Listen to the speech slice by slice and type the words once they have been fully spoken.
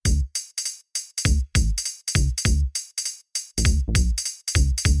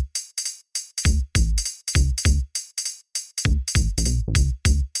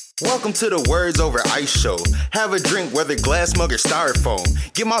Welcome to the Words Over Ice show. Have a drink, whether glass, mug, or styrofoam.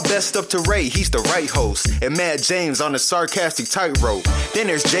 Give my best up to Ray, he's the right host. And Matt James on the sarcastic tightrope. Then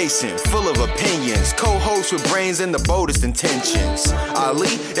there's Jason, full of opinions. Co-host with brains and the boldest intentions.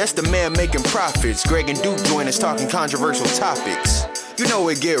 Ali, that's the man making profits. Greg and Duke join us talking controversial topics. You know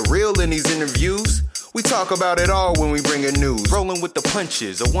it get real in these interviews. We talk about it all when we bring in news. Rolling with the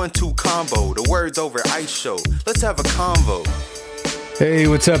punches, a 1-2 combo. The Words Over Ice show. Let's have a convo. Hey,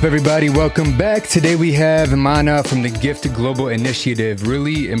 what's up, everybody? Welcome back. Today we have Manna from the Gift Global Initiative.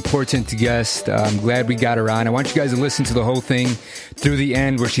 Really important guest. I'm glad we got her on. I want you guys to listen to the whole thing through the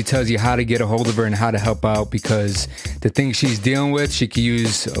end where she tells you how to get a hold of her and how to help out, because the things she's dealing with, she could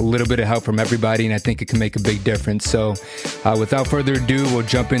use a little bit of help from everybody, and I think it can make a big difference. So without further ado, we'll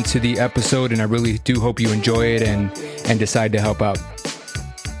jump into the episode, and I really do hope you enjoy it and decide to help out.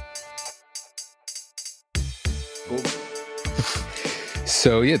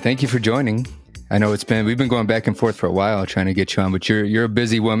 So yeah, thank you for joining. I know we've been going back and forth for a while trying to get you on, but you're a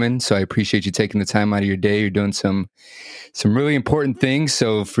busy woman, so I appreciate you taking the time out of your day. You're doing some really important things.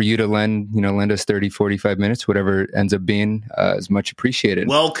 So for you to lend us 30, 45 minutes, whatever it ends up being, is much appreciated.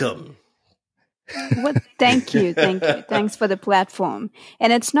 Welcome. Well, thank you. Thanks for the platform.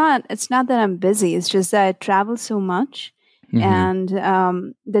 And it's not that I'm busy. It's just that I travel so much, and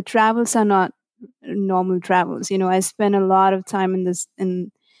the travels are not normal travels. I spend a lot of time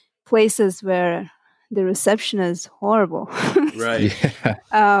in places where the reception is horrible. Right.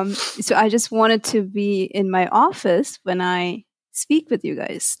 So I just wanted to be in my office when I speak with you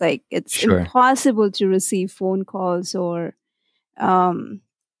guys. Like, it's impossible to receive phone calls or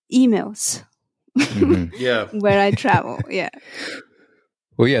emails. Yeah. Where I travel. Yeah.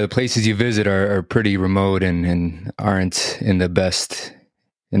 Well, yeah, the places you visit are pretty remote and aren't in the best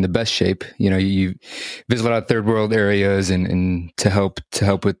shape. You visit a lot of third world areas and to help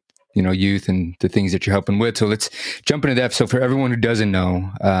with, youth and the things that you're helping with. So let's jump into that. So for everyone who doesn't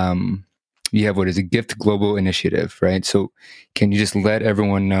know, you have what is a Gift Global Initiative, right? So can you just let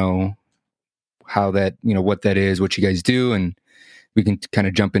everyone know how that, what that is, what you guys do, and we can kind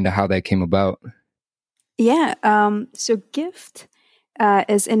of jump into how that came about. Yeah. So Gift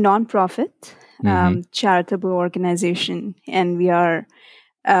is a nonprofit charitable organization, and we are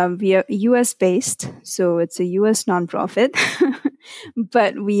US based, so it's a US nonprofit,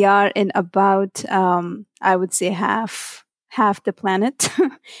 but we are in about, I would say half the planet.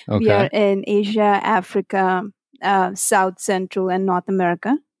 Okay. We are in Asia, Africa, South, Central, and North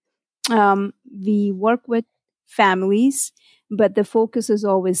America. We work with families, but the focus is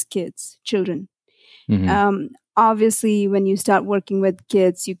always children. Obviously, when you start working with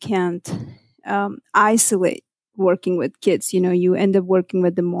kids, you can't isolate working with kids. You end up working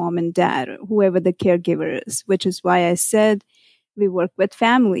with the mom and dad, or whoever the caregiver is, which is why I said we work with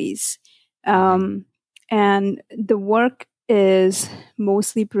families. And the work is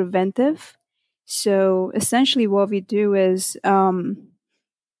mostly preventive. So essentially what we do is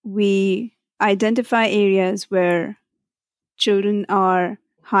we identify areas where children are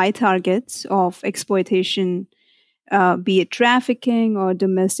high targets of exploitation, be it trafficking or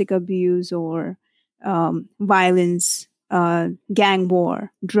domestic abuse or violence, gang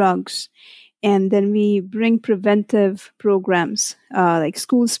war, drugs. And then we bring preventive programs like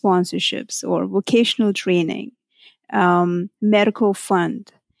school sponsorships or vocational training, medical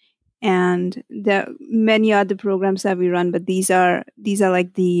fund, and there are many other programs that we run. But these are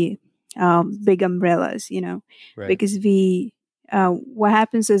like the big umbrellas, right. Because what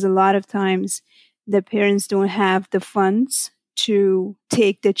happens is a lot of times the parents don't have the funds to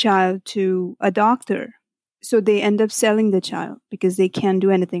take the child to a doctor. So they end up selling the child because they can't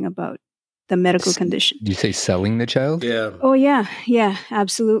do anything about the medical condition. You say selling the child? Yeah. Oh, yeah. Yeah,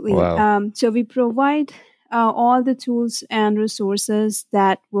 absolutely. Wow. So we provide all the tools and resources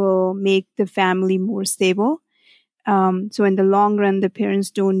that will make the family more stable. So in the long run, the parents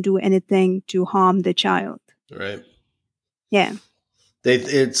don't do anything to harm the child. Right. Yeah.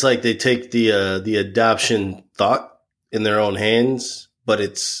 It's like they take the adoption thought in their own hands, but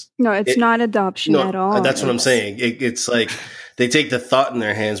it's not adoption at all. That's what I'm saying. It's like they take the thought in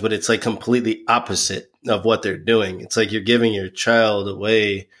their hands, but it's like completely opposite of what they're doing. It's like you're giving your child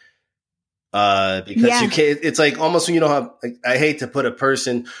away because you can't. It's like almost when you don't have. I hate to put a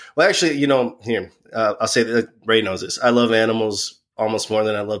person. Well, actually, here I'll say that Ray knows this. I love animals almost more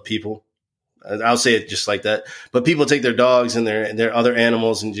than I love people. I'll say it just like that. But people take their dogs and their other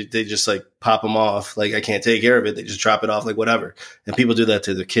animals and they just like pop them off. Like, I can't take care of it. They just drop it off, like whatever. And people do that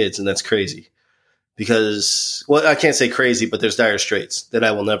to their kids, and that's crazy. Because, well, I can't say crazy, but there's dire straits that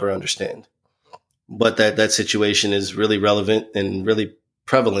I will never understand. But that situation is really relevant and really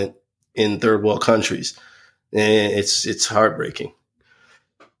prevalent in third world countries, and it's heartbreaking.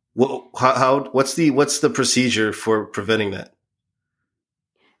 What's the procedure for preventing that?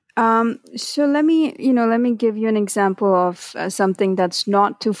 So let me give you an example of something that's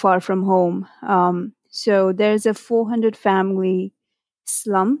not too far from home. So there's a 400 family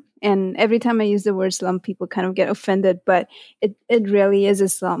slum, and every time I use the word slum, people kind of get offended, but it really is a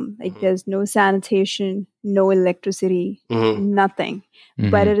slum. Like there's no sanitation, no electricity, nothing.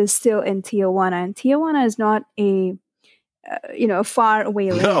 But it is still in Tijuana, and Tijuana is not a far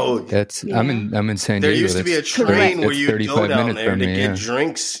away land. No, that's I'm in San Diego. There used to be a train where you go down there to get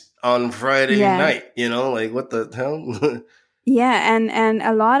drinks on Friday night. Like what the hell? Yeah, and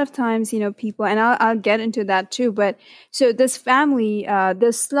a lot of times, people, and I'll get into that too. But so this family,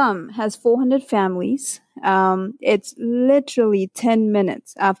 this slum has 400 families. It's literally 10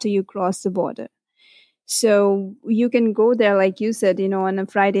 minutes after you cross the border. So you can go there, like you said, on a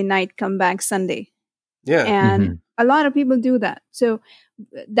Friday night, come back Sunday. Yeah. And a lot of people do that. So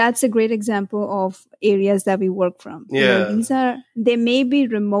that's a great example of areas that we work from. Yeah. They may be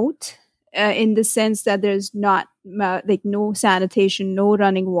remote in the sense that there's not like no sanitation, no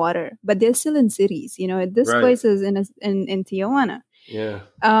running water, but they're still in cities. This place is in Tijuana. Yeah.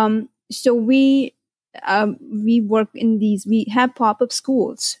 So we work in these. We have pop-up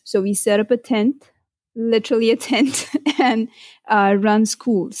schools. So we set up a tent, literally a tent, and run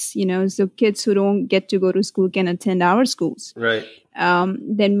schools. So kids who don't get to go to school can attend our schools. Right.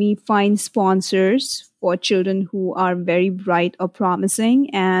 Then we find sponsors for children who are very bright or promising,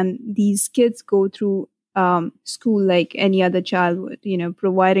 and these kids go through school like any other child would,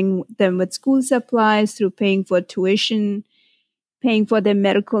 providing them with school supplies, through paying for tuition, paying for their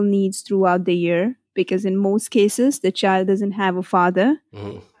medical needs throughout the year, because in most cases, the child doesn't have a father.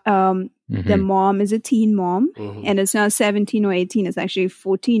 The mom is a teen mom, and it's not 17 or 18. It's actually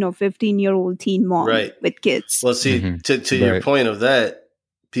 14 or 15-year-old teen mom with kids. Well, see, to your point of that,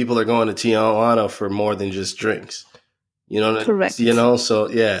 people are going to Tijuana for more than just drinks. Correct. So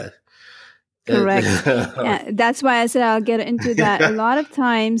yeah. Correct. That's why I said I'll get into that. A lot of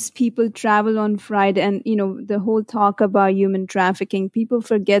times people travel on Friday, and the whole talk about human trafficking, people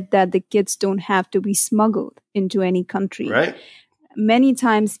forget that the kids don't have to be smuggled into any country. Right. Many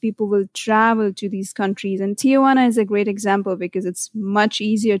times people will travel to these countries, and Tijuana is a great example because it's much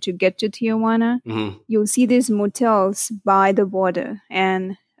easier to get to Tijuana. You'll see these motels by the border,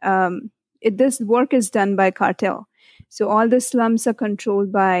 and this work is done by cartel. So all the slums are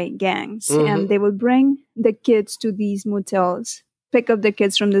controlled by gangs, and they will bring the kids to these motels, pick up the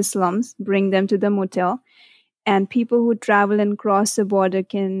kids from the slums, bring them to the motel, and people who travel and cross the border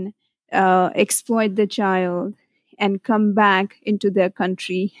can exploit the child and come back into their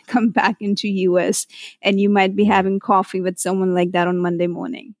country, come back into US, and you might be having coffee with someone like that on Monday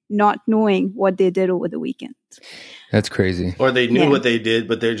morning, not knowing what they did over the weekend. That's crazy. Or they knew what they did,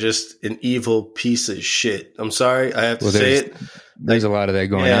 but they're just an evil piece of shit. I'm sorry, I have to say it. There's a lot of that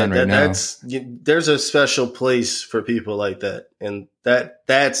going on right now. There's a special place for people like that, and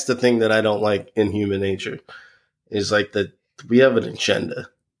that's the thing that I don't like in human nature. Is like that we have an agenda,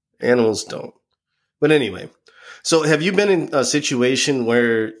 animals don't. But anyway. So have you been in a situation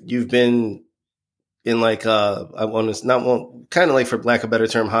where you've been in like, kind of like, for lack of a better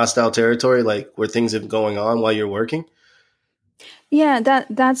term, hostile territory, like where things are going on while you're working? Yeah,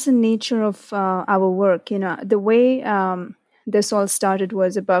 that's the nature of our work. The way this all started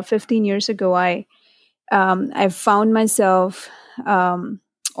was about 15 years ago. I found myself on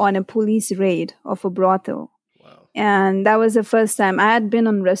a police raid of a brothel. And that was the first time. I had been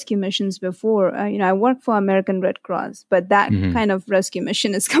on rescue missions before. I worked for American Red Cross, but that kind of rescue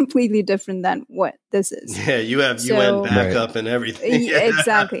mission is completely different than what this is. Yeah, you have UN backup and everything. Yeah,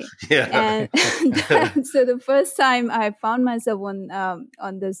 exactly. Yeah. And so the first time I found myself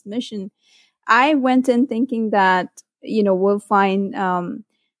on this mission, I went in thinking that, we'll find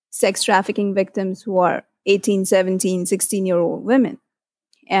sex trafficking victims who are 18, 17, 16-year-old women.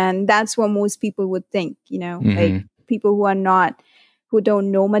 And that's what most people would think, like people who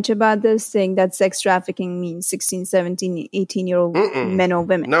don't know much about this, saying that sex trafficking means 16, 17, 18-year-old men or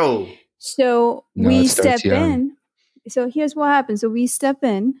women. No. So we step in. So here's what happens. So we step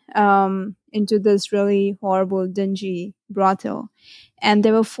in into this really horrible, dingy brothel. And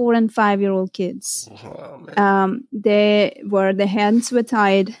there were 4 and 5-year-old kids. Oh, the hands were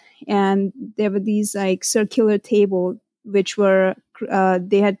tied, and there were these like circular table, which were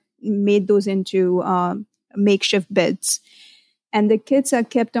they had made those into makeshift beds, and the kids are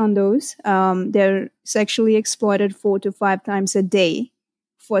kept on those. They're sexually exploited 4 to 5 times a day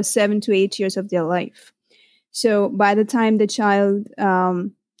for 7 to 8 years of their life. So by the time the child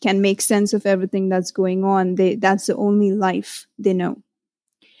can make sense of everything that's going on, that's the only life they know.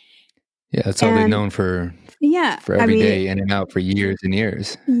 Yeah, that's all they've known for every day, in and out for years and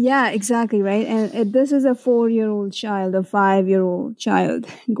years. Yeah, exactly, right? And this is a 4-year-old child, a 5-year-old child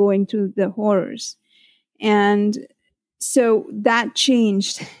going through the horrors. And so that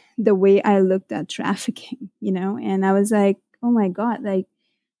changed the way I looked at trafficking, and I was like, oh my God, like,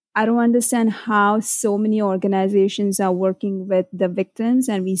 I don't understand how so many organizations are working with the victims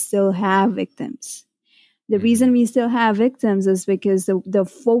and we still have victims. The reason we still have victims is because the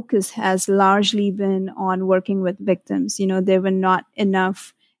focus has largely been on working with victims. There were not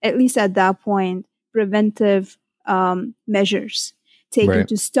enough, at least at that point, preventive measures taken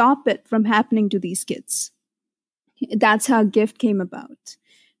to stop it from happening to these kids. That's how GIFT came about.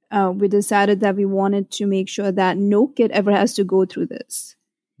 We decided that we wanted to make sure that no kid ever has to go through this.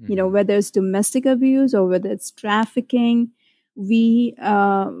 Whether it's domestic abuse or whether it's trafficking, we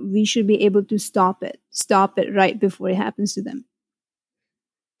should be able to stop it right before it happens to them.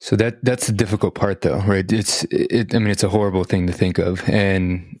 So that's the difficult part, though, right? It's a horrible thing to think of,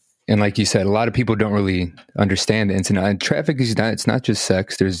 and like you said, a lot of people don't really understand it. And trafficking is it's not just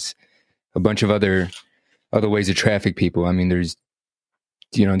sex. There's a bunch of other ways to traffic people. I mean, there's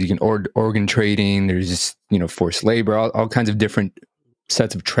you can organ trading. There's forced labor, all kinds of different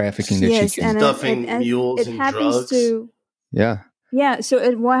sets of trafficking that you can stuffing mules and drugs. So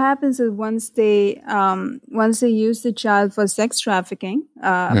what happens is once they use the child for sex trafficking,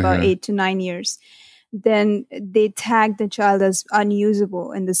 about 8 to 9 years, then they tag the child as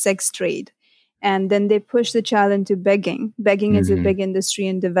unusable in the sex trade, and then they push the child into begging. Begging is a big industry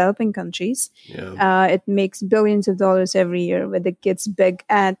in developing countries. It makes billions of dollars every year where the kids beg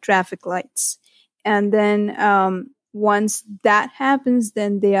at traffic lights, and then once that happens,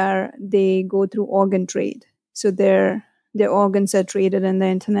 then they go through organ trade. So their organs are traded in the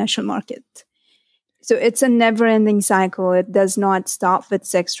international market. So it's a never-ending cycle. It does not stop with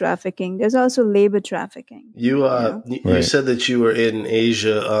sex trafficking. There's also labor trafficking. You said that you were in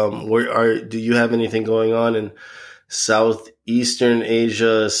Asia. Do you have anything going on in Southeastern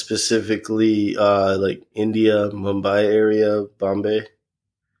Asia, specifically like India, Mumbai area, Bombay?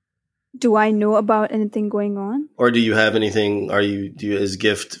 Do I know about anything going on? Or do you have anything? Is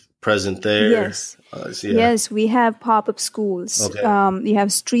GIFT present there? Yes. Yes, we have pop-up schools. Okay. We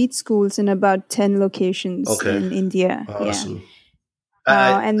have street schools in about 10 locations in India. Awesome.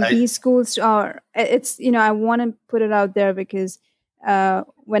 Yeah. These schools are, I want to put it out there because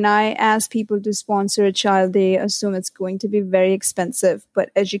when I ask people to sponsor a child, they assume it's going to be very expensive.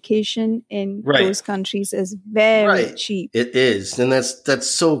 But education in those countries is very cheap. It is. And that's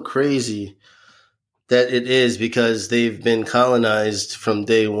so crazy that it is, because they've been colonized from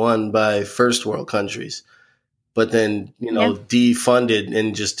day one by first world countries, but then, defunded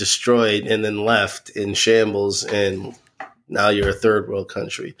and just destroyed and then left in shambles. And now you're a third world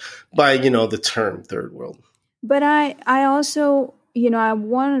country by, the term third world. But I also, I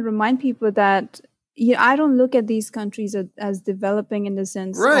want to remind people that I don't look at these countries as developing in the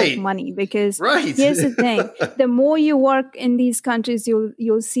sense of money, because here's the thing. The more you work in these countries,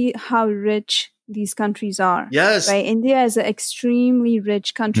 you'll see how rich these countries are. Yes. Right. India is an extremely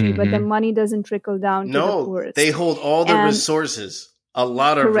rich country, but the money doesn't trickle down to the poorest. They hold all the resources. A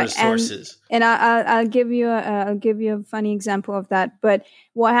lot of resources. And I'll give you a funny example of that. But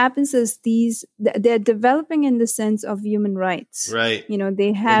what happens is they're developing in the sense of human rights. Right.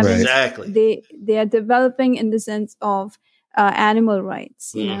 They have exactly. They are developing in the sense of animal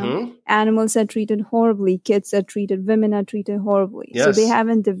rights. Animals are treated horribly. Kids are treated. Women are treated horribly. Yes. So they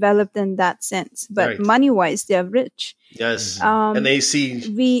haven't developed in that sense. But money-wise, they are rich. Yes. And they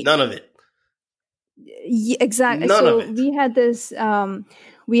see none of it. Yeah, exactly.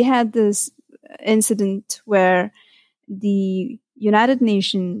 We had this incident where the United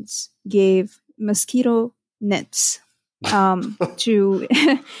Nations gave mosquito nets to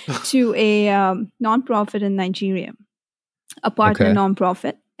a nonprofit in Nigeria, a partner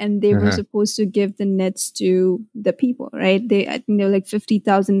nonprofit, and they were supposed to give the nets to the people. Right? I think they were like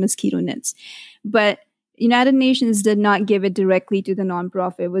 50,000 mosquito nets, but United Nations did not give it directly to the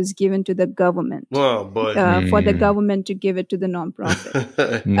nonprofit. It was given to the government. Oh, boy. For the government to give it to the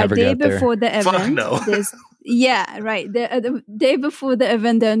nonprofit. A day before the event. Fuck no. The day before the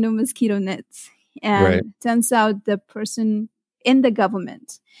event, there are no mosquito nets. And turns out the person in the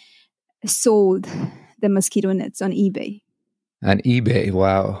government sold the mosquito nets on eBay. On eBay,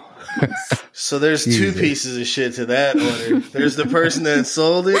 wow. So there's two pieces of shit to that order. There's the person that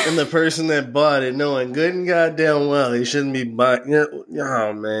sold it and the person that bought it, knowing good and goddamn well he shouldn't be buying.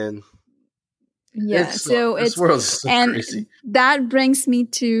 Oh man, Yeah. This world's so crazy. That brings me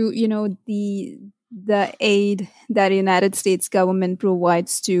to, the aid that the United States government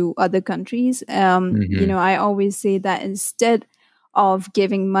provides to other countries. I always say that instead of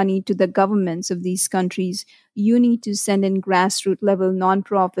giving money to the governments of these countries, you need to send in grassroots level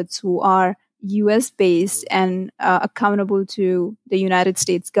nonprofits who are US based and accountable to the United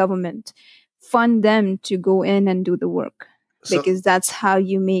States government. Fund them to go in and do the work, because that's how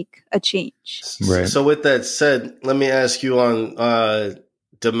you make a change. Right. So with that said, let me ask you on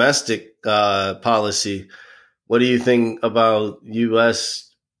domestic policy. What do you think about U.S.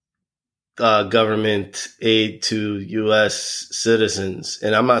 Government aid to U.S. citizens?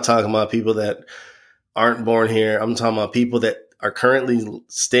 And I'm not talking about people that aren't born here. I'm talking about people that are currently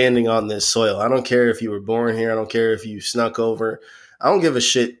standing on this soil. I don't care if you were born here. I don't care if you snuck over. I don't give a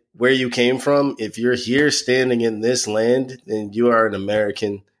shit where you came from. If you're here standing in this land, then you are an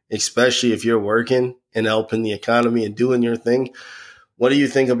American, especially if you're working and helping the economy and doing your thing. What do you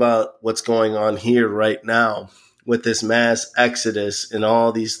think about what's going on here right now with this mass exodus and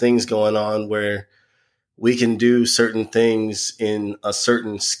all these things going on where we can do certain things in a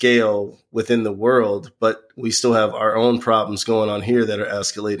certain scale within the world, but we still have our own problems going on here that are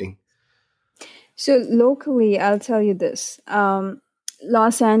escalating? So locally, I'll tell you this.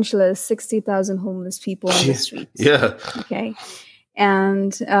 Los Angeles, 60,000 homeless people on the streets. Yeah. Okay.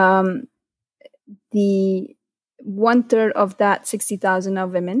 And the 1/3 of that 60,000 are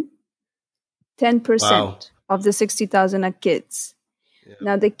women. 10% of the 60,000 are kids. Yeah.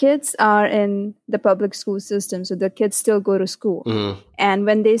 Now, the kids are in the public school system, so the kids still go to school. Mm-hmm. And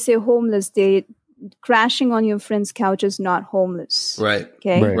when they say homeless, crashing on your friend's couch is not homeless. Right.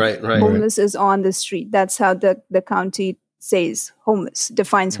 Okay. Right. Homeless is on the street. That's how the county says homeless,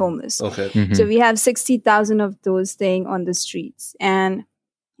 defines homeless. Okay. Mm-hmm. So we have 60,000 of those staying on the streets. And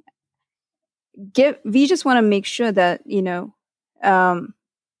we just want to make sure that,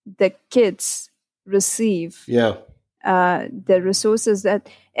 the kids receive the resources. That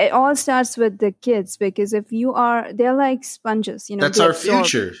it all starts with the kids, because if they're like sponges, that's our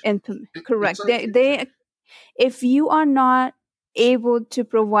future. Correct. If you are not able to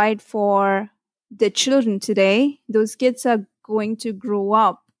provide for the children today, those kids are going to grow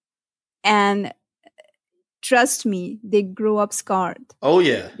up, and trust me, they grow up scarred. Oh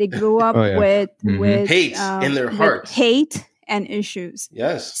yeah, they grow up with hate in their hearts, hate and issues.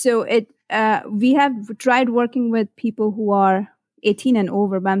 Yes. So we have tried working with people who are 18 and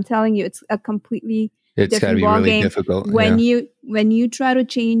over, but I'm telling you, it's a completely different ballgame. Really difficult when you try to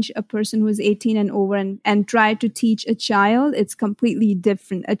change a person who is 18 and over and try to teach a child, it's completely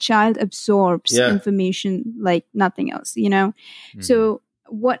different. A child absorbs information like nothing else, So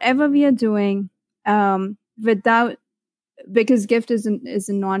whatever we are doing, because GIFT is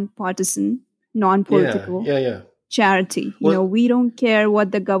a non-partisan, non-political charity. We don't care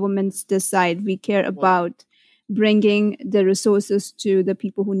what the governments decide. We care about bringing the resources to the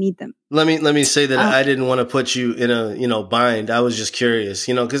people who need them. Let me say that I didn't want to put you in a bind. I was just curious,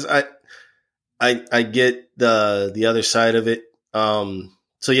 because I get the other side of it.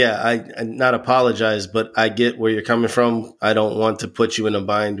 So I not apologize, but I get where you're coming from. I don't want to put you in a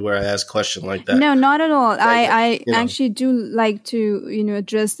bind where I ask a question like that. No, not at all. I actually do like to,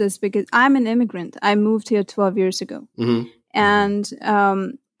 address this, because I'm an immigrant. I moved here 12 years ago. Mm-hmm. And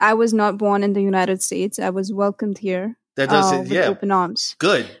I was not born in the United States. I was welcomed here. That doesn't, with open arms.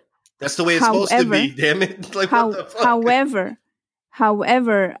 Good. That's the way it's supposed to be. Damn it! Like what the fuck?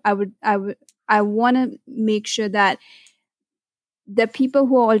 However, I want to make sure that the people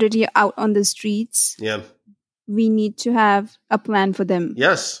who are already out on the streets, we need to have a plan for them.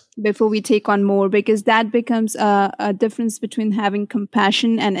 Yes. Before we take on more, because that becomes a difference between having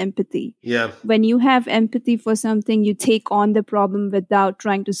compassion and empathy. Yeah. When you have empathy for something, you take on the problem without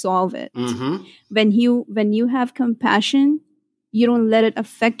trying to solve it. Mm-hmm. When you have compassion, you don't let it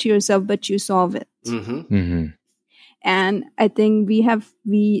affect yourself, but you solve it. Mm-hmm. Mm-hmm. And I think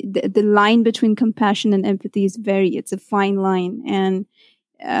the line between compassion and empathy is it's a fine line, and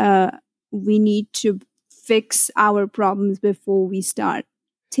we need to fix our problems before we start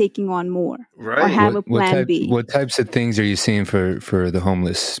taking on more, or have a plan B. What types of things are you seeing for the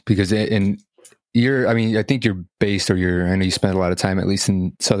homeless? Because I think you're based, I know you spend a lot of time, at least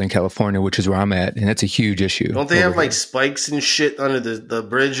in Southern California, which is where I'm at, and that's a huge issue. Don't they have like spikes and shit under the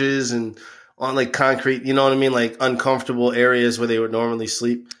bridges and on like concrete, you know what I mean? Like uncomfortable areas where they would normally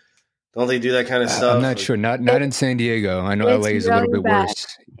sleep. Don't they do that kind of stuff? I'm not sure. Not in San Diego. I know LA is a little bit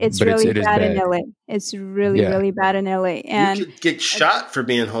worse. It's really bad in LA. It's really bad in LA. And you could get shot for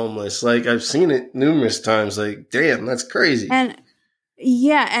being homeless. Like I've seen it numerous times. Like, damn, that's crazy. And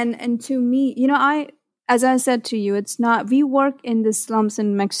Yeah, and to me, as I said to you, it's not, we work in the slums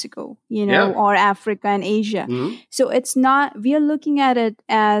in Mexico, or Africa and Asia. Mm-hmm. So it's not, we are looking at it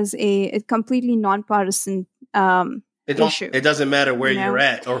as a completely non-partisan issue. It doesn't matter where you're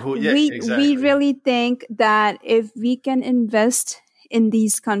at or who. Yeah, We exactly. really think that if we can invest in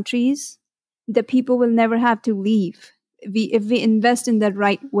these countries, the people will never have to leave. If we invest in the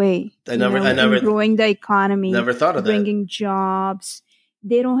right way, I never in growing the economy, never thought of bringing jobs.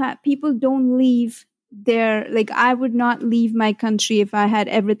 People don't leave there. Like, I would not leave my country if I had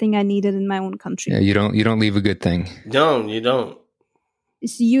everything I needed in my own country. Yeah, you don't leave a good thing. No, you don't.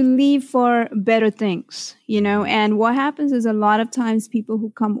 So you leave for better things, and what happens is a lot of times people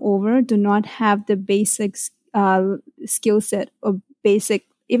who come over do not have the basic skill set or basic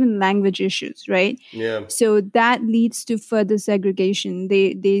even language issues, right? Yeah. So that leads to further segregation.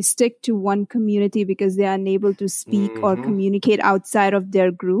 They stick to one community because they are unable to speak or communicate outside of their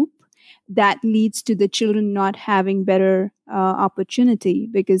group. That leads to the children not having better opportunity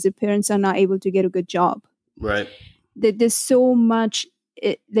because the parents are not able to get a good job. Right. There's so much,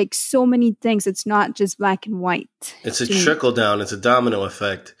 so many things. It's not just black and white. It's a trickle down. It's a domino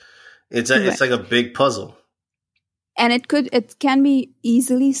effect. It's like a big puzzle. And it can be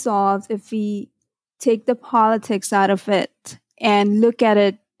easily solved if we take the politics out of it and look at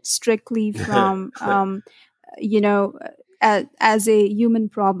it strictly from, as a human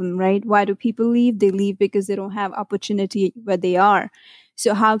problem, right? Why do people leave? They leave because they don't have opportunity where they are.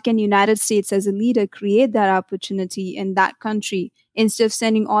 So how can United States as a leader create that opportunity in that country? Instead of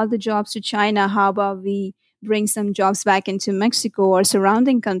sending all the jobs to China, how about we bring some jobs back into Mexico or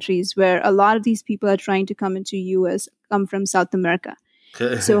surrounding countries where a lot of these people are trying to come into US, come from South America.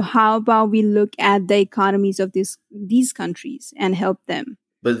 So how about we look at the economies of these countries and help them?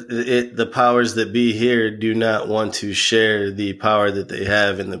 But the powers that be here do not want to share the power that they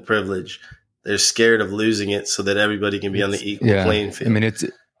have and the privilege. They're scared of losing it so that everybody can be on the equal playing field. I mean,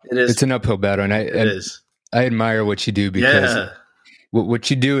 it's an uphill battle, and I admire what you do because what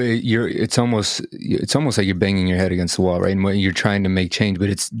you do, it's almost like you're banging your head against the wall, right? And you're trying to make change,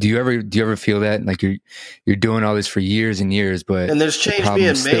 but do you ever feel that like you're doing all this for years and years, and there's change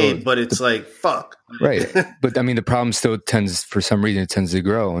being made, but it's like fuck, right? But I mean, the problem still tends to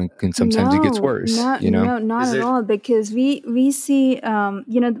grow, and sometimes it gets worse. Not at all, because we see,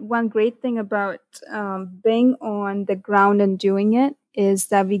 one great thing about being on the ground and doing it is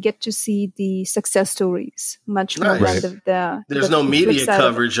that we get to see the success stories much more than there's no media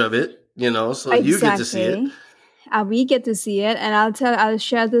coverage of it, so you get to see it. We get to see it, and I'll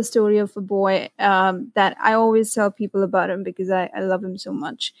share the story of a boy that I always tell people about him because I love him so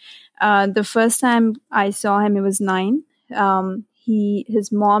much. The first time I saw him, he was 9.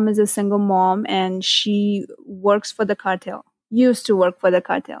 His mom is a single mom, and she works for the cartel. Used to work for the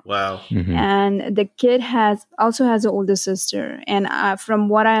cartel. Wow. Mm-hmm. And the kid also has an older sister. And from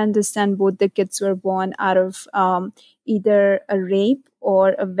what I understand, both the kids were born out of either a rape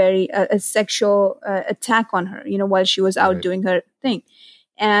or a sexual attack on her, while she was out doing her thing.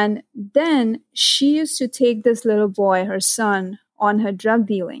 And then she used to take this little boy, her son, on her drug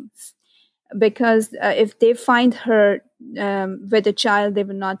dealings. Because if they find her with a child, they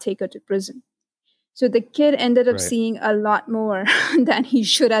would not take her to prison. So the kid ended up seeing a lot more than he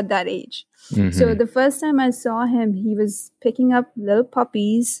should at that age. Mm-hmm. So the first time I saw him, he was picking up little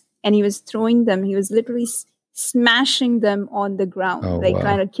puppies and he was throwing them. He was literally smashing them on the ground,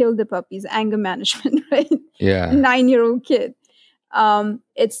 trying to kill the puppies. Anger management, right? Yeah. 9-year-old kid.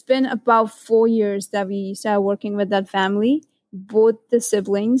 It's been about 4 years that we started working with that family. Both the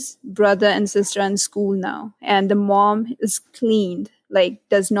siblings, brother and sister, are in school now. And the mom is cleaned.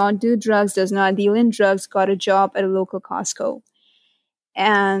 Does not do drugs, does not deal in drugs, got a job at a local Costco.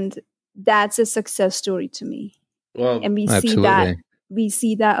 And that's a success story to me. Well, and we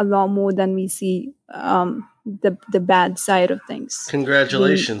see that a lot more than we see the bad side of things.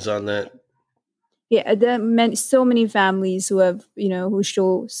 Congratulations on that. Yeah, there are so many families who have, who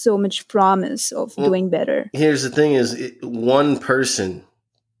show so much promise of doing better. Here's the thing is one person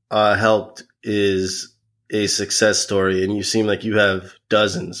helped is a success story, and you seem like you have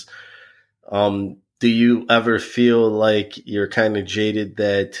dozens. Do you ever feel like you're kind of jaded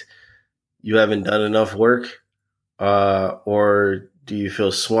that you haven't done enough work? Or do you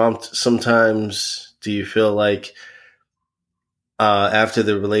feel swamped sometimes? Do you feel like after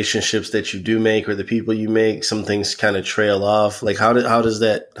the relationships that you do make or the people you make, some things kind of trail off? Like how does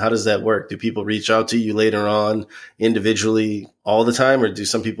that work? Do people reach out to you later on individually all the time, or do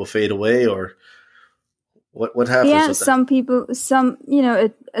some people fade away, or what happens? Yeah, some people,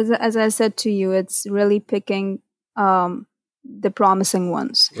 as I said to you, it's really picking the promising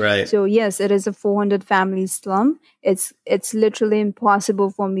ones. Right. So yes, it is a 400 family slum. It's literally impossible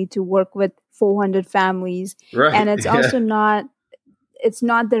for me to work with 400 families. Right. And it's also not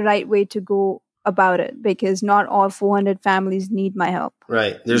the right way to go about it, because not all 400 families need my help.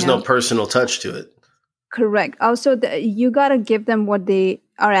 Right. There's no personal touch to it. Correct. Also, you got to give them what they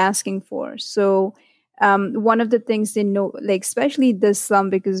are asking for. So one of the things they know, like especially this slum,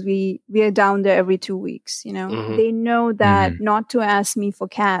 because we are down there every 2 weeks, they know that not to ask me for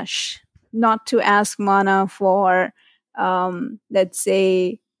cash, not to ask Manna for, let's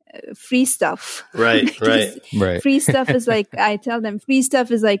say, free stuff. Right. Right. Free stuff is like, I tell them, free stuff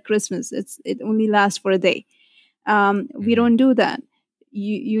is like Christmas. It only lasts for a day. We don't do that.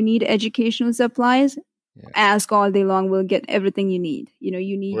 You need educational supplies. Yeah. Ask all day long. We'll get everything you need. You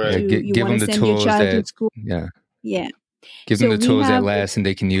need to. You want to send your child to school. Yeah. Give them the tools that last and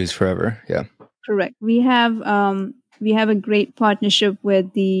they can use forever. Yeah. Correct. We have a great partnership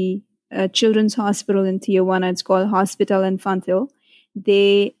with the Children's Hospital in Tijuana. It's called Hospital Infantil.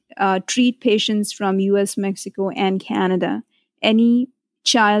 They treat patients from U.S., Mexico, and Canada. Any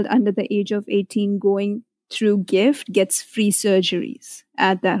child under the age of 18 going through GIFT gets free surgeries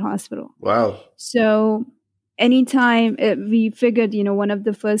at that hospital. Wow. So anytime we figured, one of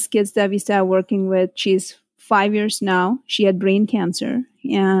the first kids that we started working with, she's 5 years now. She had brain cancer.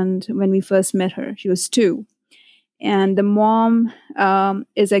 And when we first met her, she was 2. And the mom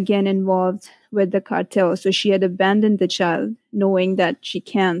is again involved with the cartel. So she had abandoned the child, knowing that she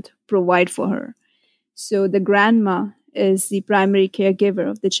can't provide for her. So the grandma is the primary caregiver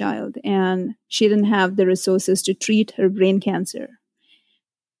of the child, and she didn't have the resources to treat her brain cancer.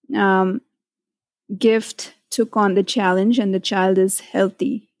 GIFT took on the challenge, and the child is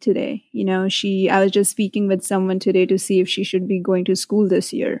healthy today. I was just speaking with someone today to see if she should be going to school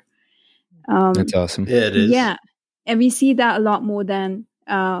this year. That's awesome. Yeah, it is. Yeah. And we see that a lot more than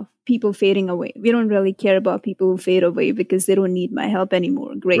people fading away. We don't really care about people who fade away because they don't need my help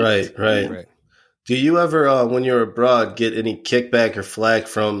anymore. Great. Right. Do you ever, when you're abroad, get any kickback or flack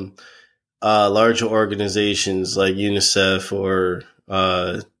from larger organizations like UNICEF or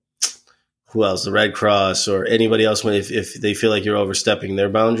who else, the Red Cross or anybody else, if they feel like you're overstepping their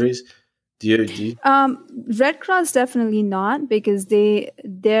boundaries? Do you? Red Cross definitely not, because they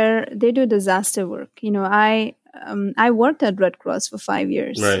do disaster work. I worked at Red Cross for 5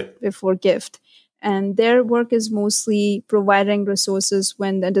 years before GIFT. And their work is mostly providing resources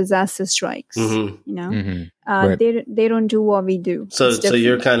when the disaster strikes. They don't do what we do. So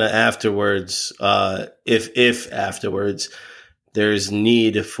you're kind of afterwards. If afterwards there's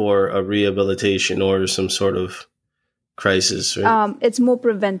need for a rehabilitation or some sort of crisis, right? It's more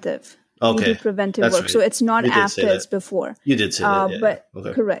preventive. Okay, we do preventive work, right. So it's not after; it's before. You did say that, but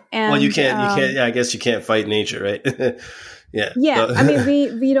okay. Correct. And, well, you can't. Yeah, I guess you can't fight nature, right? Yeah. So. I mean,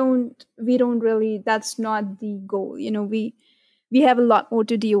 we don't really. That's not the goal. We have a lot more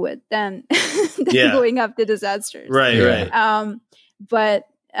to deal with than going after disasters. Right. But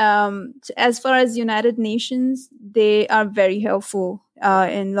as far as United Nations, they are very helpful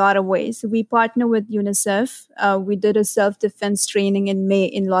in a lot of ways. We partner with UNICEF. We did a self-defense training in May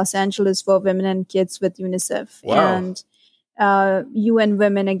in Los Angeles for women and kids with UNICEF. Wow. And UN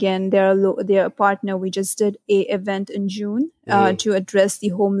Women, again, they're a partner. We just did a event in June to address the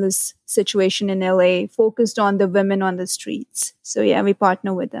homeless situation in LA, focused on the women on the streets. So we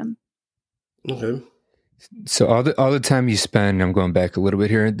partner with them. Okay. So all the time you spend, I'm going back a little bit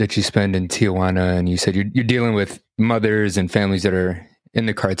here, that you spend in Tijuana, and you said you're dealing with mothers and families that are in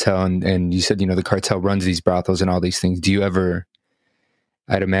the cartel, and you said, the cartel runs these brothels and all these things. Do you ever,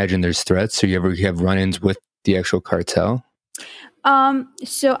 I'd imagine there's threats, or you ever have run-ins with the actual cartel?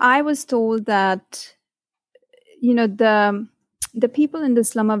 So I was told that, the people in the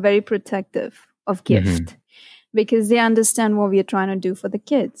slum are very protective of GIFT because they understand what we are trying to do for the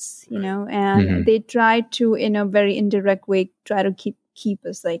kids, and they try to, in a very indirect way, try to keep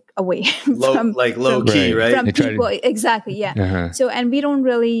us away low key, right? From people. Exactly. Yeah. Uh-huh. So, and we don't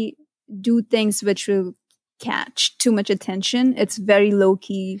really do things which will catch too much attention. It's very low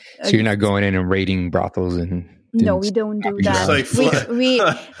key. So you're not going in and raiding brothels and... No, we don't do that.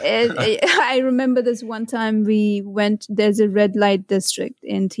 I remember this one time we went, there's a red light district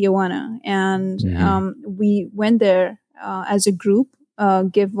in Tijuana, and we went there as a group,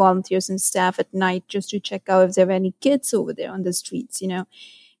 give volunteers and staff at night just to check out if there were any kids over there on the streets,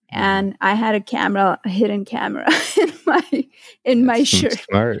 And I had a hidden camera in my shirt.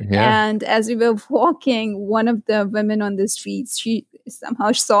 Smart, yeah. And as we were walking, one of the women on the streets, she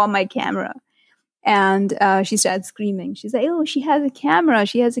somehow saw my camera. And she started screaming. She's like, "Oh, she has a camera.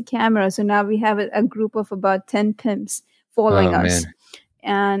 She has a camera." So now we have a group of about 10 pimps following us. Man.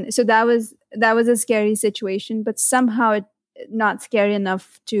 And so that was a scary situation, but somehow it not scary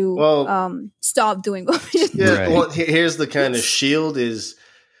enough to stop doing what we did. Yeah, well, here's the kind of shield is,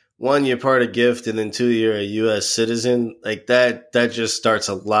 one, you're part of GIFT, and then 2, you're a U.S. citizen. Like that just starts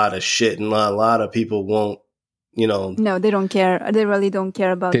a lot of shit, and a lot of people won't, No, they don't care. They really don't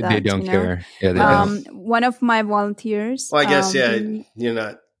care about that. They don't care. Yeah, they don't. One of my volunteers. Well, I guess, you're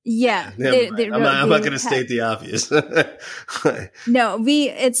not. Yeah. I'm not going to state the obvious.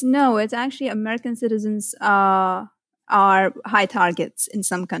 It's actually American citizens are high targets in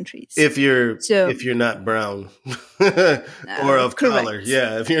some countries. If you're not brown or of color.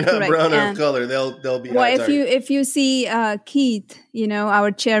 Yeah, if you're not brown or of color, they'll be high targets. If you see Keith,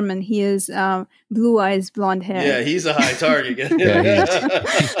 our chairman, he is blue eyes, blonde hair. Yeah, he's a high target.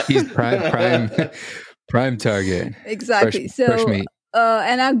 he's prime target. Exactly. Fresh meat.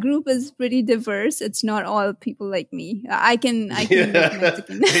 And our group is pretty diverse. It's not all people like me. I can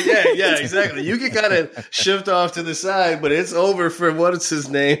Mexican. yeah, exactly. You can kind of shift off to the side, but it's over for what's his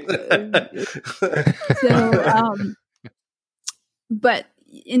name. But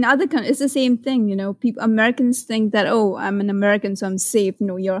in other countries, it's the same thing. Americans think that, I'm an American, so I'm safe.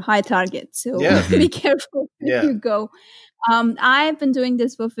 No, you're a high target. So be careful if you go. I've been doing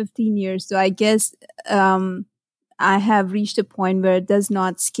this for 15 years, so I guess I have reached a point where it does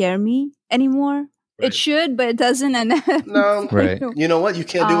not scare me anymore. Right. It should, but it doesn't. And no, right. You know what? You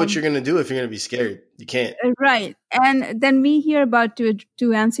can't do what you're going to do if you're going to be scared. You can't. Right. And then we hear about,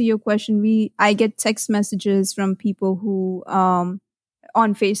 to answer your question, I get text messages from people who, on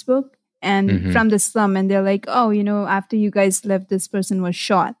Facebook and from the slum, and they're like, after you guys left, this person was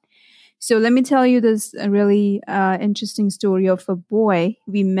shot. So let me tell you this really interesting story of a boy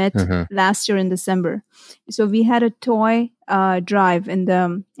we met last year in December. So we had a toy drive in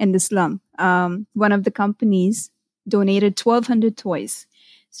the slum. One of the companies donated 1,200 toys.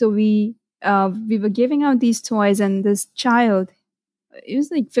 So we were giving out these toys, and this child, it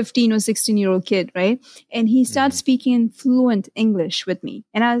was like 15 or 16-year-old kid, right? And he started speaking fluent English with me,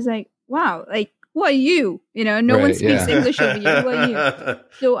 and I was like, wow, like, who are you? No one speaks English over here. Who are you?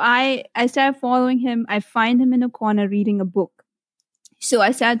 So I started following him. I find him in a corner reading a book. So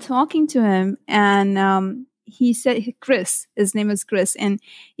I started talking to him, and he said, his name is Chris, and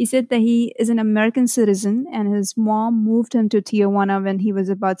he said that he is an American citizen, and his mom moved him to Tijuana when he was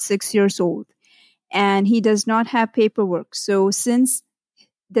about 6 years old. And he does not have paperwork. So since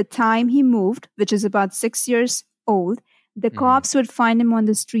the time he moved, which is about 6 years old, the cops would find him on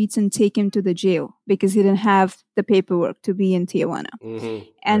the streets and take him to the jail because he didn't have the paperwork to be in Tijuana.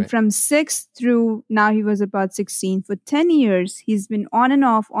 And from 6 through now, he was about 16. For 10 years, he's been on and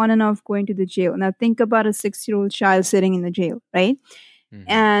off going to the jail. Now think about a 6-year-old child sitting in the jail, right?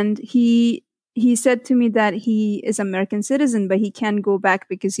 And he said to me that he is American citizen, but he can't go back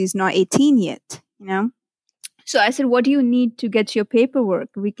because he's not 18 yet, So I said, what do you need to get your paperwork?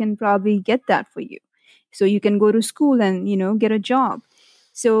 We can probably get that for you. So you can go to school and, get a job.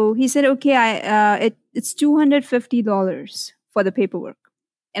 So he said, okay, it's $250 for the paperwork.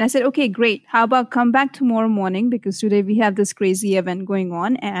 And I said, okay, great. How about come back tomorrow morning, because today we have this crazy event going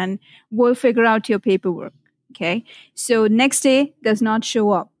on, and we'll figure out your paperwork. Okay. So next day does not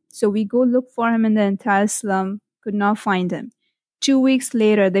show up. So we go look for him in the entire slum, could not find him. 2 weeks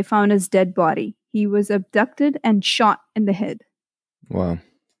later, they found his dead body. He was abducted and shot in the head. Wow.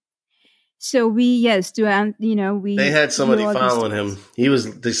 So we had somebody following him. He was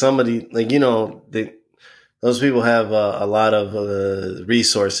somebody those people have a lot of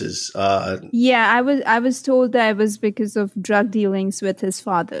resources. I was told that it was because of drug dealings with his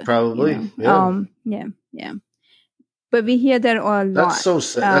father. Probably. Yeah. But we hear that a lot. That's so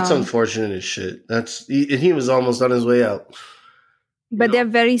sad. That's unfortunate as shit. He was almost on his way out. But they're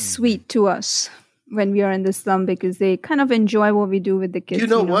very sweet to us when we are in the slum, because they kind of enjoy what we do with the kids. You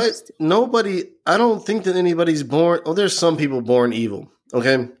know what? I don't think that anybody's born. Oh, there's some people born evil.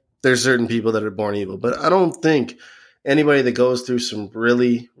 Okay. There's certain people that are born evil, but I don't think anybody that goes through some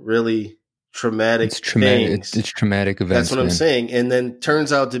really, really traumatic things. It's traumatic events. That's what I'm saying. And then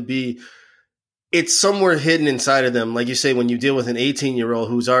turns out to be, it's somewhere hidden inside of them. Like you say, when you deal with an 18-year-old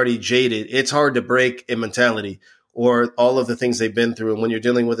who's already jaded, it's hard to break a mentality or all of the things they've been through. And when you're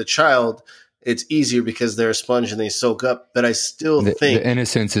dealing with a child, it's easier because they're a sponge and they soak up. But I still think the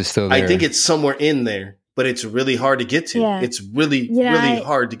innocence is still there. I think it's somewhere in there, but it's really hard to get to. Yeah. It's really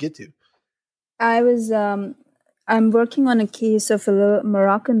hard to get to. I'm working on a case of a little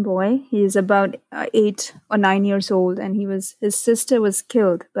Moroccan boy. He's about 8 or 9 years old, and his sister was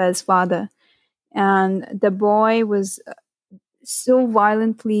killed by his father. And the boy was so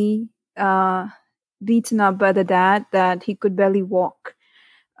violently beaten up by the dad that he could barely walk.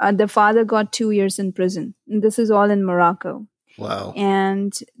 The father got 2 years in prison. And this is all in Morocco. Wow.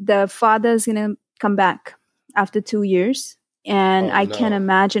 And the father is going to come back after 2 years. And I can't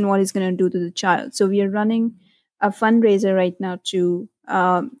imagine what he's going to do to the child. So we are running a fundraiser right now to,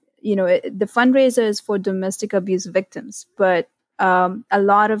 the fundraiser is for domestic abuse victims, but a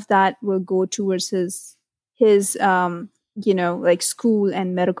lot of that will go towards his like school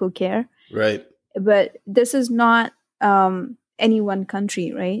and medical care. Right. But this is not any one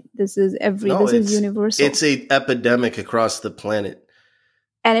country, right? This is this is universal. It's an epidemic across the planet.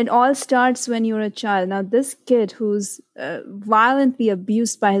 And it all starts when you're a child. Now, this kid who's violently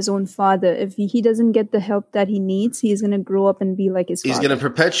abused by his own father, if he doesn't get the help that he needs, he's going to grow up and be like his father. He's going to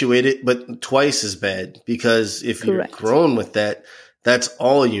perpetuate it, but twice as bad. Because if you're grown with that, that's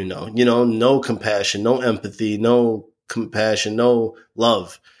all you know. No compassion, no empathy, no compassion, no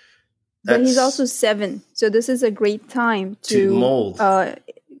love. But he's also 7. So this is a great time to mold.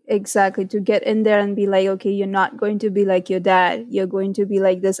 Exactly, to get in there and be like, okay, you're not going to be like your dad. You're going to be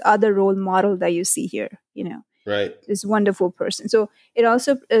like this other role model that you see here, Right. This wonderful person. So it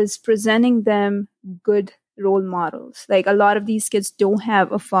also is presenting them good role models. Like a lot of these kids don't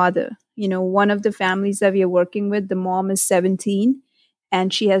have a father. One of the families that we are working with, the mom is 17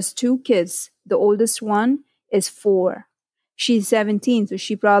 and she has 2 kids. The oldest one is 4. She's 17, so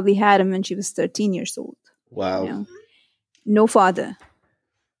she probably had him when she was 13 years old. Wow. No father.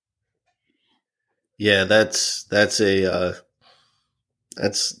 Yeah, that's so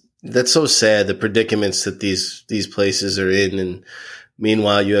sad, the predicaments that these places are in, and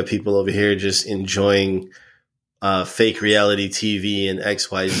meanwhile you have people over here just enjoying fake reality TV and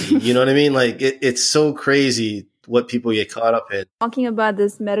XYZ. You know what I mean? Like it's so crazy what people get caught up in. Talking about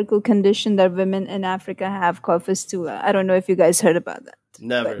this medical condition that women in Africa have called fistula. I don't know if you guys heard about that.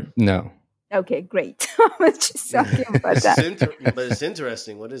 Never. No. Okay, great. I was just talking about that. But it's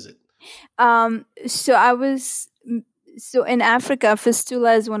interesting. What is it? So in Africa,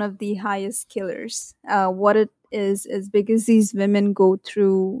 fistula is one of the highest killers. What it is because these women go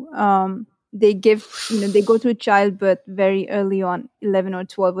through, they go through childbirth very early on, 11 or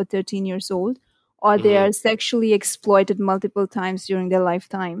 12 or 13 years old, or they are sexually exploited multiple times during their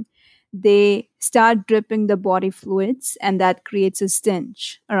lifetime. They start dripping the body fluids, and that creates a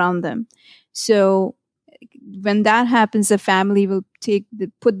stench around them. So when that happens, the family will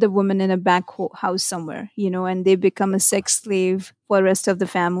put the woman in a back house somewhere, and they become a sex slave for the rest of the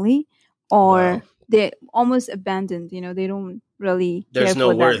family, or they're almost abandoned. They don't really There's care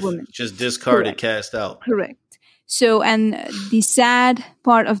no for worth, that woman. just discarded, cast out. Correct. So, and the sad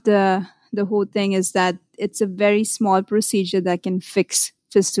part of the whole thing is that it's a very small procedure that can fix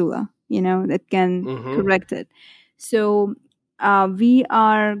fistula, that can correct it. So we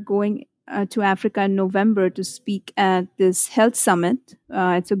are going to Africa in November to speak at this health summit.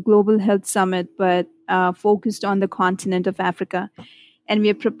 It's a global health summit, but focused on the continent of Africa. And we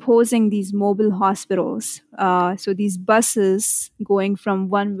are proposing these mobile hospitals. So these buses going from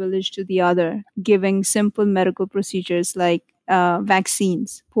one village to the other, giving simple medical procedures like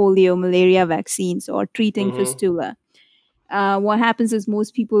vaccines, polio, malaria vaccines, or treating fistula. What happens is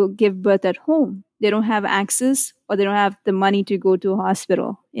most people give birth at home. They don't have access, or they don't have the money to go to a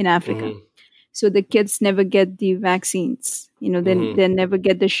hospital in Africa. So the kids never get the vaccines. They never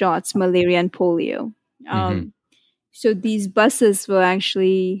get the shots, malaria and polio. So these buses will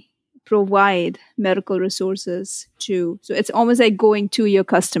actually provide medical resources so it's almost like going to your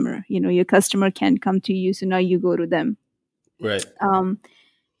customer. Your customer can't come to you, so now you go to them. Right.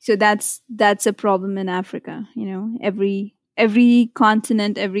 So that's a problem in Africa. Every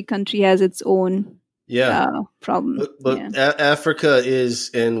continent, every country has its own problem. But Africa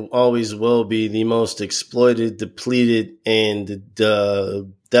is and always will be the most exploited, depleted, and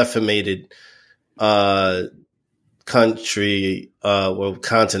defamated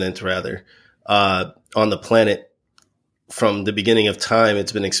continent rather, on the planet. From the beginning of time,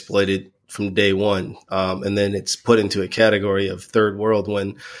 it's been exploited from day one. And then it's put into a category of third world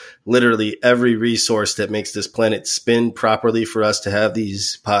when literally every resource that makes this planet spin properly for us to have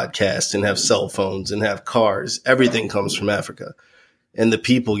these podcasts and have cell phones and have cars, everything comes from Africa. And the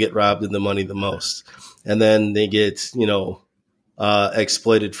people get robbed of the money the most. And then they get,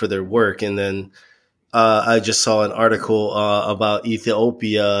 exploited for their work. And then I just saw an article about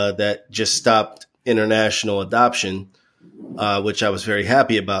Ethiopia that just stopped international adoption, which I was very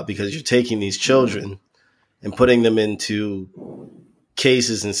happy about, because you're taking these children and putting them into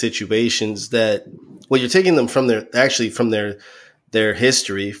cases and situations that, you're taking them from their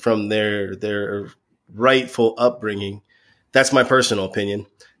history, from their rightful upbringing. That's my personal opinion.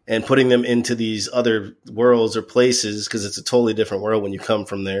 and putting them into these other worlds or places, because it's a totally different world when you come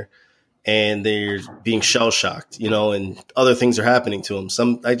from there, and they're being shell shocked, and other things are happening to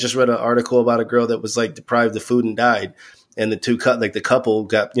them. I just read an article about a girl that was like deprived of food and died, and the couple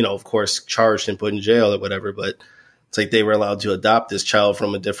got, of course, charged and put in jail or whatever, but it's like they were allowed to adopt this child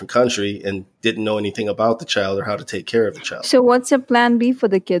from a different country and didn't know anything about the child or how to take care of the child. So what's your plan B for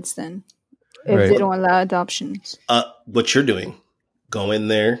the kids then, if they don't allow adoptions? What you're doing, go in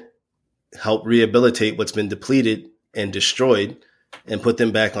there, help rehabilitate what's been depleted and destroyed, and put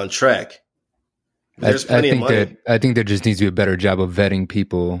them back on track. There's plenty of money. I think there just needs to be a better job of vetting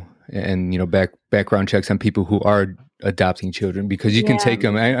people and, background checks on people who are adopting children, because you can take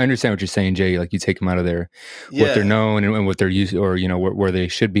them. I understand what you're saying, Jay. Like, you take them out of their what they're known and what they're used, or where they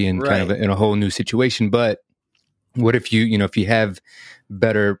should be in kind of in a whole new situation. But what if if you have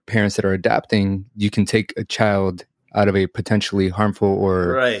better parents that are adopting, you can take a child out of a potentially harmful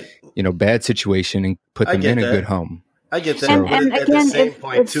or bad situation and put them in a good home. I get that. So, and at the same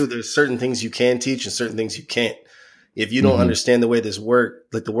point too, there's certain things you can teach and certain things you can't. If you don't understand the way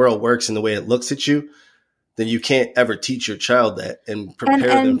the world works and the way it looks at you, then you can't ever teach your child that and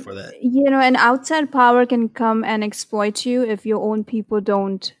prepare them for that. An outside power can come and exploit you if your own people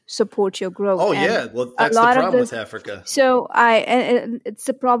don't support your growth. Oh, yeah. Well, that's the problem with Africa. So it's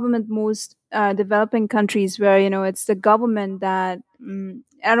the problem with most developing countries where, it's the government that,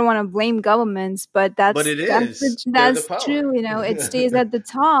 I don't want to blame governments, but that's true. It stays at the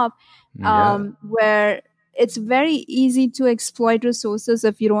top where it's very easy to exploit resources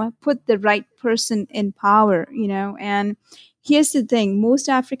if you don't put the right person in power, and here's the thing. Most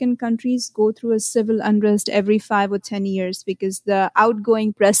African countries go through a civil unrest every 5 or 10 years because the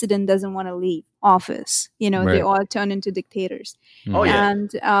outgoing president doesn't want to leave office. They all turn into dictators. Oh, yeah. And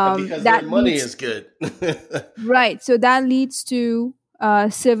because their money is good. Right. So that leads to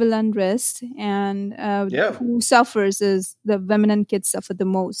civil unrest, and who suffers is the women and kids suffer the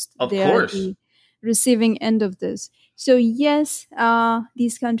most. Of course. Receiving end of this. So yes,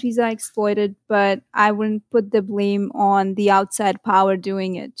 these countries are exploited, but I wouldn't put the blame on the outside power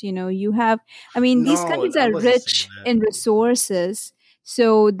doing it. These countries are rich in resources,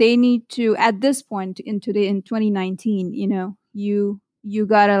 so they need to, at this point in 2019, you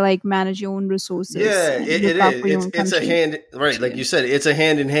gotta manage your own resources. Yeah, it is. It's a hand, right? Like you said, it's a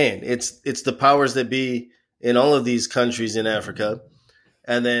hand in hand. It's the powers that be in all of these countries in Africa,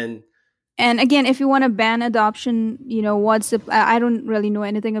 and then. And again, if you want to ban adoption, I don't really know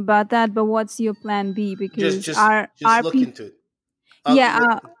anything about that, but what's your plan B? Because just look into it.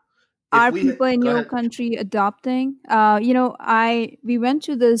 Are people in your country adopting? We went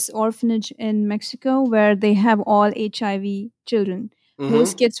to this orphanage in Mexico where they have all HIV children. Mm-hmm.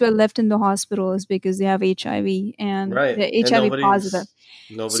 Most kids were left in the hospitals because they have HIV and they're HIV positive.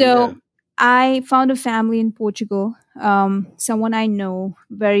 I found a family in Portugal, someone I know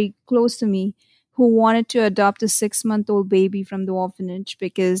very close to me, who wanted to adopt a 6-month-old baby from the orphanage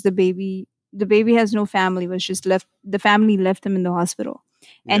because the baby has no family, was just left. The family left him in the hospital,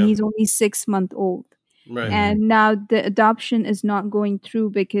 and he's only 6 months old. Right. And now the adoption is not going through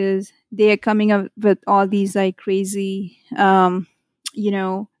because they are coming up with all these crazy,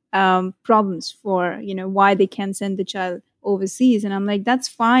 problems for why they can't send the child overseas. And I'm like, that's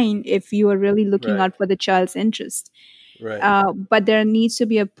fine if you are really looking out for the child's interest. Right. But there needs to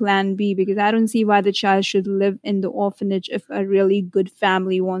be a plan B, because I don't see why the child should live in the orphanage if a really good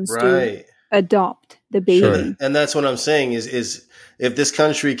family wants to adopt the baby. Sure. And that's what I'm saying is if this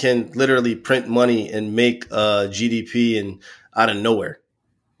country can literally print money and make GDP and out of nowhere,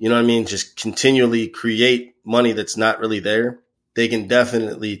 just continually create money that's not really there, they can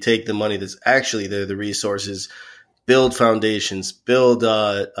definitely take the money that's actually there, the resources, build foundations, build,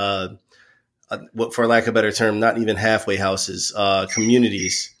 for lack of a better term, not even halfway houses,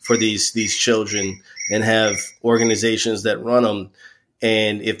 communities for these children, and have organizations that run them.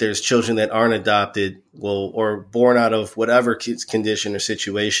 And if there's children that aren't adopted, or born out of whatever condition or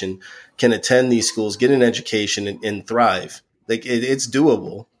situation, can attend these schools, get an education, and thrive. It's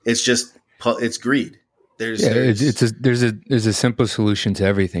doable. It's just, it's greed. There's a simple solution to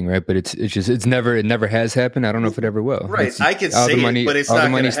everything, right? But it never has happened. I don't know if it ever will. Right. I could say it, but it's all not the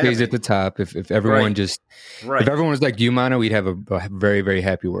money stays happen at the top. If everyone if everyone was like you, Manna, we'd have a very, very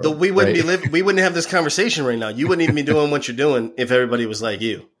happy world. We wouldn't be living. We wouldn't have this conversation right now. You wouldn't even be doing what you're doing if everybody was like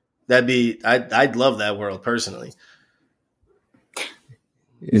you. I'd love that world personally.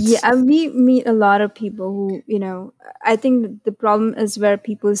 We meet a lot of people who, I think the problem is where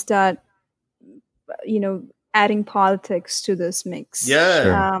people start, adding politics to this mix.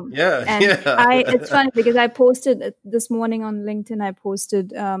 It's funny because I posted this morning on LinkedIn. I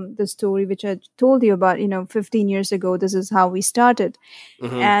posted the story which I told you about. 15 years ago, this is how we started,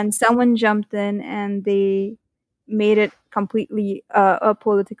 and someone jumped in and they made it completely a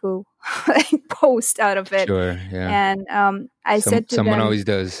political post out of it. Sure, yeah. And I said to them, someone always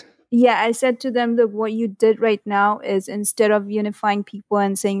does. Yeah, I said to them, look, what you did right now is instead of unifying people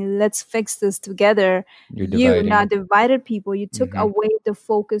and saying, let's fix this together, you now divided people. You took away the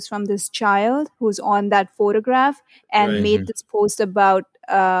focus from this child who's on that photograph and made this post about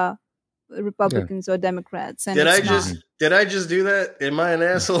Republicans or Democrats. And did I just do that? Am I an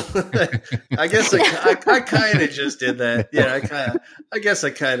asshole? I guess I kind of just did that. Yeah, I guess I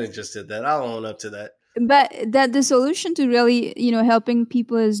kind of just did that. I'll own up to that. But that the solution to really, helping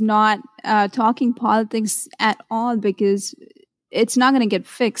people is not talking politics at all, because it's not going to get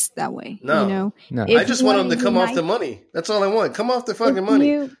fixed that way. No. I just want them to come off the money. That's all I want. Come off the fucking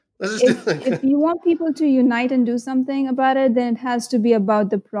money. If you want people to unite and do something about it, then it has to be about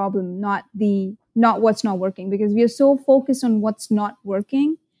the problem, not what's not working, because we are so focused on what's not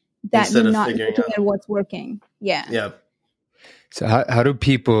working that we're not looking at what's working. Yeah. So how do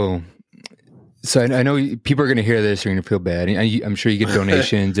people... So I know people are going to hear this, you're going to feel bad. I'm sure you get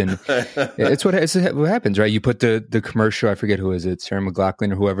donations, and it's what happens, right? You put the commercial, I forget who is it, Sarah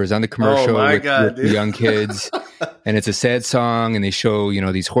McLachlan or whoever is on the commercial with the young kids, and it's a sad song, and they show,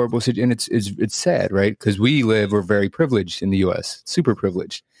 these horrible situations, and it's sad, right? Because we're very privileged in the U.S., super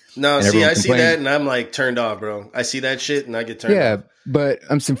privileged. No, I see that, and I'm like turned off, bro. I see that shit, and I get turned off. Yeah, but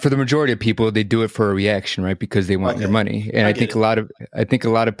for the majority of people, they do it for a reaction, right? Because they want their money, and I think a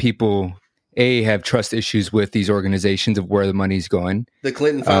lot of people have trust issues with these organizations of where the money's going. The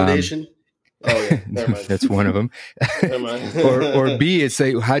Clinton Foundation? Oh, yeah. Never mind. That's one of them. Never mind. or B, it's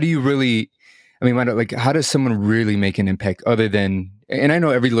like, how do you really, how does someone really make an impact other than, and I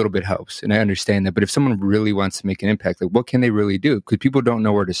know every little bit helps, and I understand that, but if someone really wants to make an impact, what can they really do? Because people don't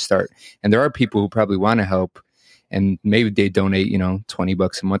know where to start. And there are people who probably want to help, and maybe they donate,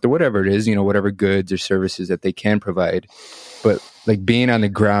 $20 a month or whatever it is, whatever goods or services that they can provide. But being on the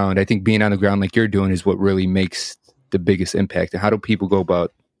ground, I think being on the ground like you're doing is what really makes the biggest impact. And how do people go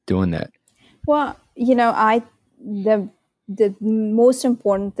about doing that? Well, the most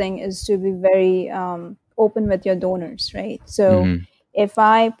important thing is to be very open with your donors, right? So if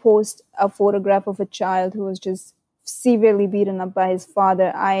I post a photograph of a child who was just severely beaten up by his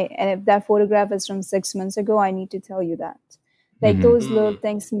father, and if that photograph is from 6 months ago, I need to tell you that. Those little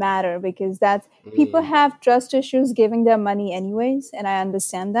things matter, because people have trust issues giving their money anyways. And I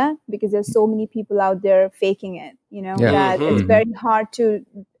understand that, because there's so many people out there faking it, that it's very hard to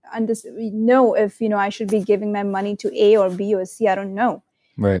know if, I should be giving my money to A or B or C. I don't know.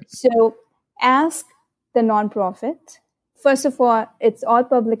 Right. So ask the nonprofit. First of all, it's all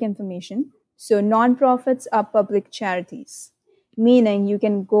public information. So nonprofits are public charities. Meaning you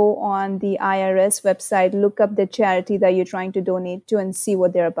can go on the IRS website, look up the charity that you're trying to donate to, and see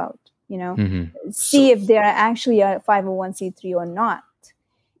what they're about, see if they're actually a 501c3 or not.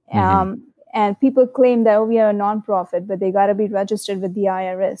 And people claim that we are a nonprofit, but they got to be registered with the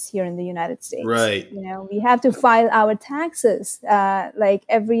IRS here in the United States. Right. We have to file our taxes like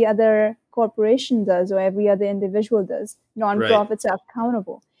every other corporation does or every other individual does. Nonprofits are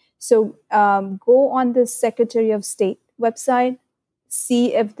accountable. So go on the Secretary of State website,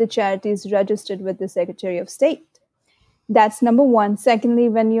 see if the charity is registered with the Secretary of State. That's number one. Secondly,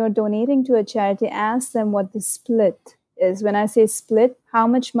 when you're donating to a charity, ask them what the split is. When I say split, how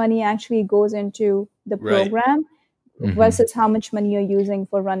much money actually goes into the program versus how much money you're using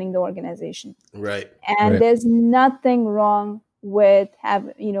for running the organization. Right. And there's nothing wrong with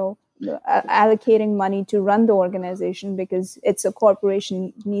allocating money to run the organization, because it's a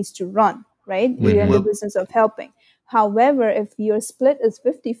corporation needs to run, right? We're in the business of helping. However, if your split is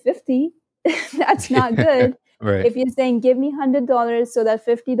 50-50, that's not good. Right. If you're saying, give me $100 so that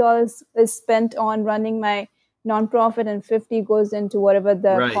 $50 is spent on running my nonprofit and 50 goes into whatever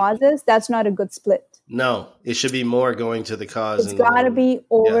the cause is, that's not a good split. No, it should be more going to the cause. It's got to be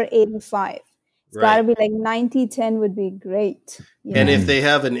over 85. It's got to be like 90-10 would be great. And if they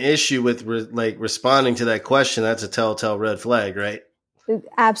have an issue with responding to that question, that's a telltale red flag, right?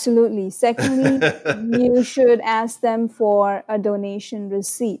 Absolutely. Secondly, you should ask them for a donation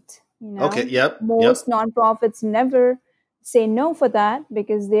receipt. Okay. Yep. Most nonprofits never say no for that,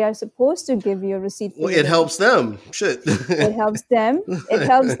 because they are supposed to give you a receipt. Well, it helps them. Shit. It helps them. It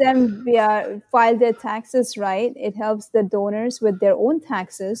helps them file their taxes right. It helps the donors with their own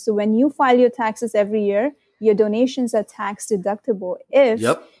taxes. So when you file your taxes every year, your donations are tax deductible. If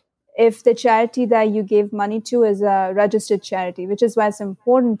if the charity that you gave money to is a registered charity, which is why it's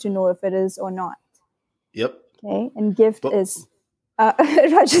important to know if it is or not. Yep. Okay. And gift is a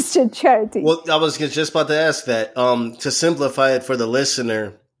registered charity. Well, I was just about to ask that. To simplify it for the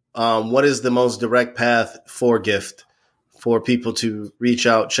listener, what is the most direct path for gift for people to reach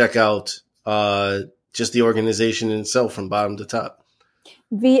out, check out just the organization itself from bottom to top?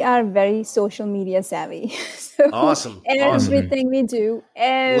 We are very social media savvy. So awesome. Everything we do.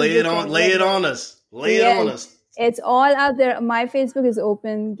 Lay it on us. It's all out there. My Facebook is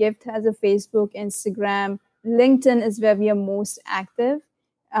open. Gift has a Facebook, Instagram. LinkedIn is where we are most active.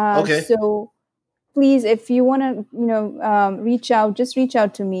 Okay. So please, if you want to, reach out, just reach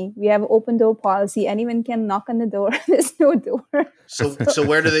out to me. We have an open door policy. Anyone can knock on the door. There's no door. So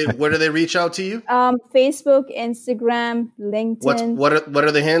where do they reach out to you? Facebook, Instagram, LinkedIn. What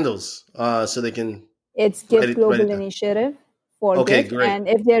are the handles? So they can. It's Gift Global Initiative for Gift. Great. And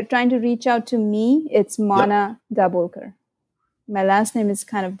if they're trying to reach out to me, it's Manna Dabholkar. My last name is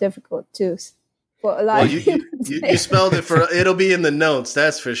kind of difficult too. For a lot of you spelled it it'll be in the notes.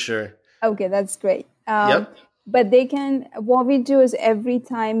 That's for sure. Okay, that's great. But what we do is every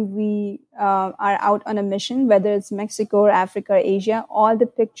time we are out on a mission, whether it's Mexico or Africa or Asia, all the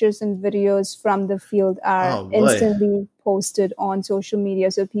pictures and videos from the field are instantly posted on social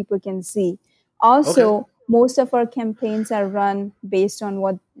media so people can see. Also, most of our campaigns are run based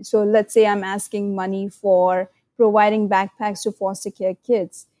on so let's say I'm asking money for providing backpacks to foster care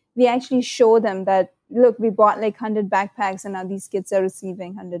kids. We actually show them that, look, we bought like 100 backpacks and now these kids are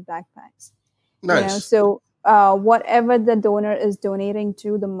receiving 100 backpacks. Nice. So whatever the donor is donating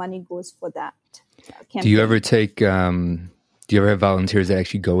to, the money goes for that campaign. Do you ever have volunteers that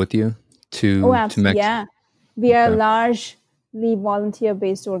actually go with you to Mexico? Yeah. We are a largely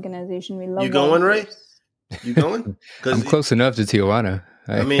volunteer-based organization. We love you going, Ray? You going? I'm close enough to Tijuana.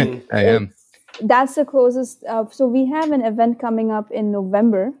 I am. That's the closest. So we have an event coming up in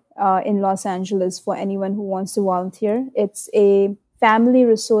November in Los Angeles for anyone who wants to volunteer. It's a family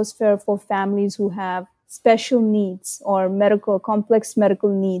resource fair for families who have special needs or complex medical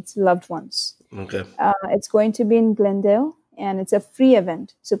needs, loved ones. Okay. It's going to be in Glendale, and it's a free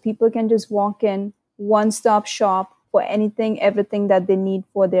event. So people can just walk in, one-stop shop for everything that they need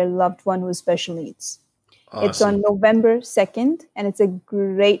for their loved one with special needs. Awesome. It's on November 2nd, and it's a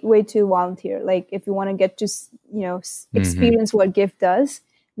great way to volunteer. Like if you want to get to, experience what GIFT does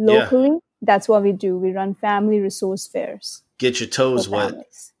locally, that's what we do. We run family resource fairs. Get your toes wet.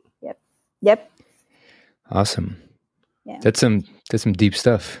 Yep. Awesome. Yeah. That's some deep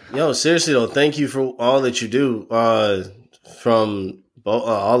stuff. Yo, seriously though, thank you for all that you do from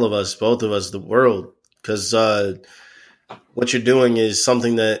all of us, both of us, the world, because what you're doing is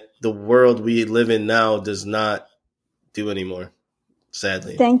something that the world we live in now does not do anymore,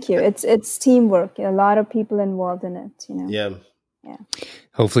 sadly. Thank you. It's teamwork. A lot of people involved in it, Yeah.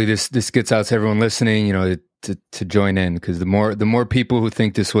 Hopefully this gets out to everyone listening, to join in, because the more people who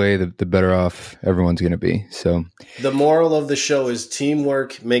think this way, the better off everyone's going to be. So the moral of the show is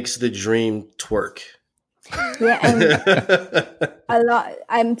teamwork makes the dream twerk. Yeah, and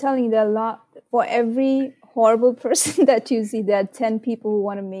I'm telling you, there are a lot. For every horrible person that you see, there are 10 people who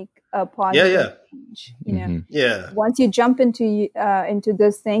want to make a positive change. Once you jump into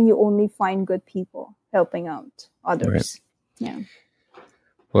this thing, you only find good people helping out others. Right. Yeah.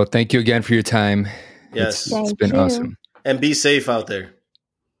 Well, thank you again for your time. Yes, it's been awesome. And be safe out there.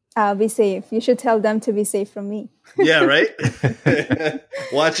 Be safe. You should tell them to be safe from me. Yeah, right?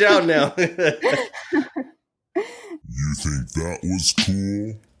 Watch out now. You think that was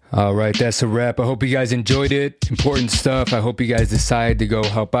cool? All right, that's a wrap. I hope you guys enjoyed it. Important stuff. I hope you guys decide to go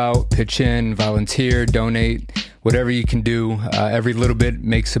help out, pitch in, volunteer, donate, whatever you can do. Every little bit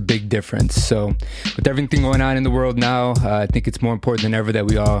makes a big difference. So with everything going on in the world now, I think it's more important than ever that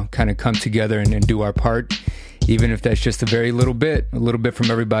we all kind of come together and do our part. Even if that's just a little bit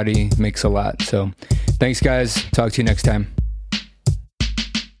from everybody makes a lot. So thanks, guys. Talk to you next time.